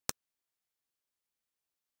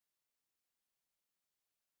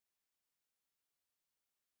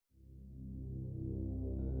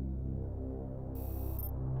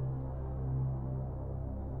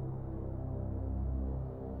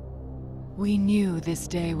We knew this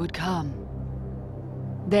day would come.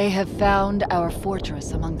 They have found our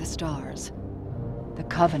fortress among the stars. The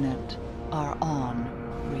Covenant are on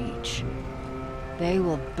Reach. They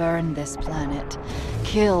will burn this planet,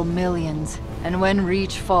 kill millions, and when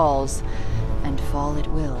Reach falls, and fall it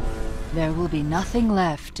will, there will be nothing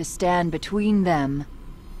left to stand between them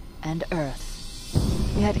and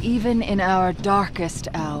Earth. Yet even in our darkest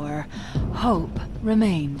hour, hope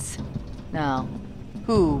remains. Now,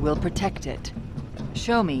 who will protect it?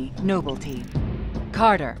 Show me Noble Team.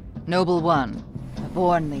 Carter, Noble 1, a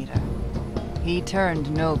born leader. He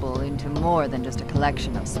turned Noble into more than just a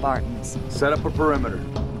collection of Spartans. Set up a perimeter.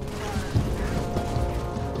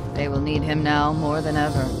 They will need him now more than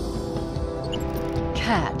ever.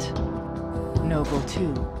 Cat, Noble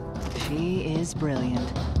 2. She is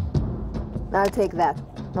brilliant. I'll take that.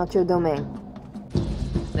 Not your domain.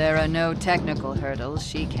 There are no technical hurdles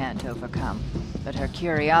she can't overcome, but her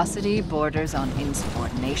curiosity borders on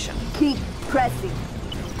insubordination. Keep pressing.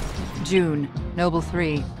 June, Noble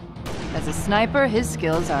 3. As a sniper, his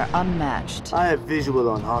skills are unmatched. I have visual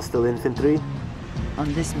on hostile infantry.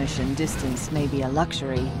 On this mission, distance may be a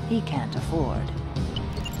luxury he can't afford.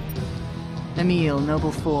 Emile,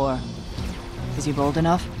 Noble 4. Is he bold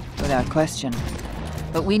enough? Without question.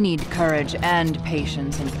 But we need courage and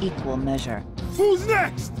patience in equal measure. Who's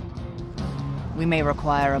next? We may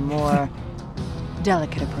require a more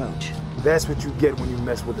delicate approach. That's what you get when you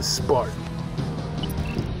mess with a Spartan.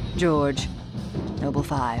 George, Noble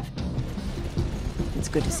 5. It's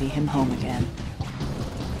good to see him home again.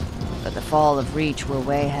 But the fall of Reach will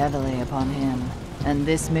weigh heavily upon him, and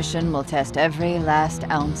this mission will test every last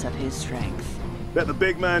ounce of his strength. Let the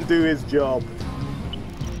big man do his job.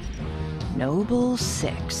 Noble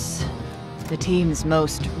 6. The team's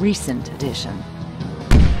most recent addition.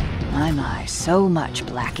 My, so much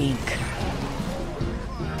black ink.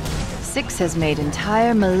 6 has made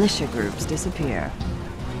entire militia groups disappear.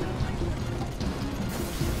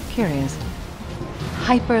 Curious.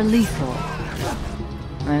 Hyper-lethal.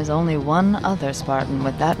 There's only one other Spartan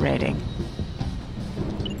with that rating.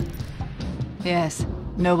 Yes,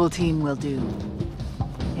 Noble Team will do.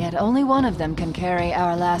 Yet only one of them can carry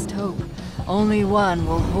our last hope. Only one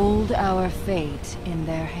will hold our fate in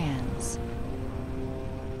their hands.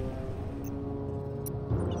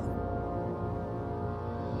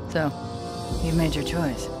 So, you've made your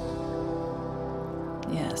choice.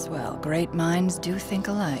 Yes, well, great minds do think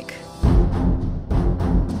alike.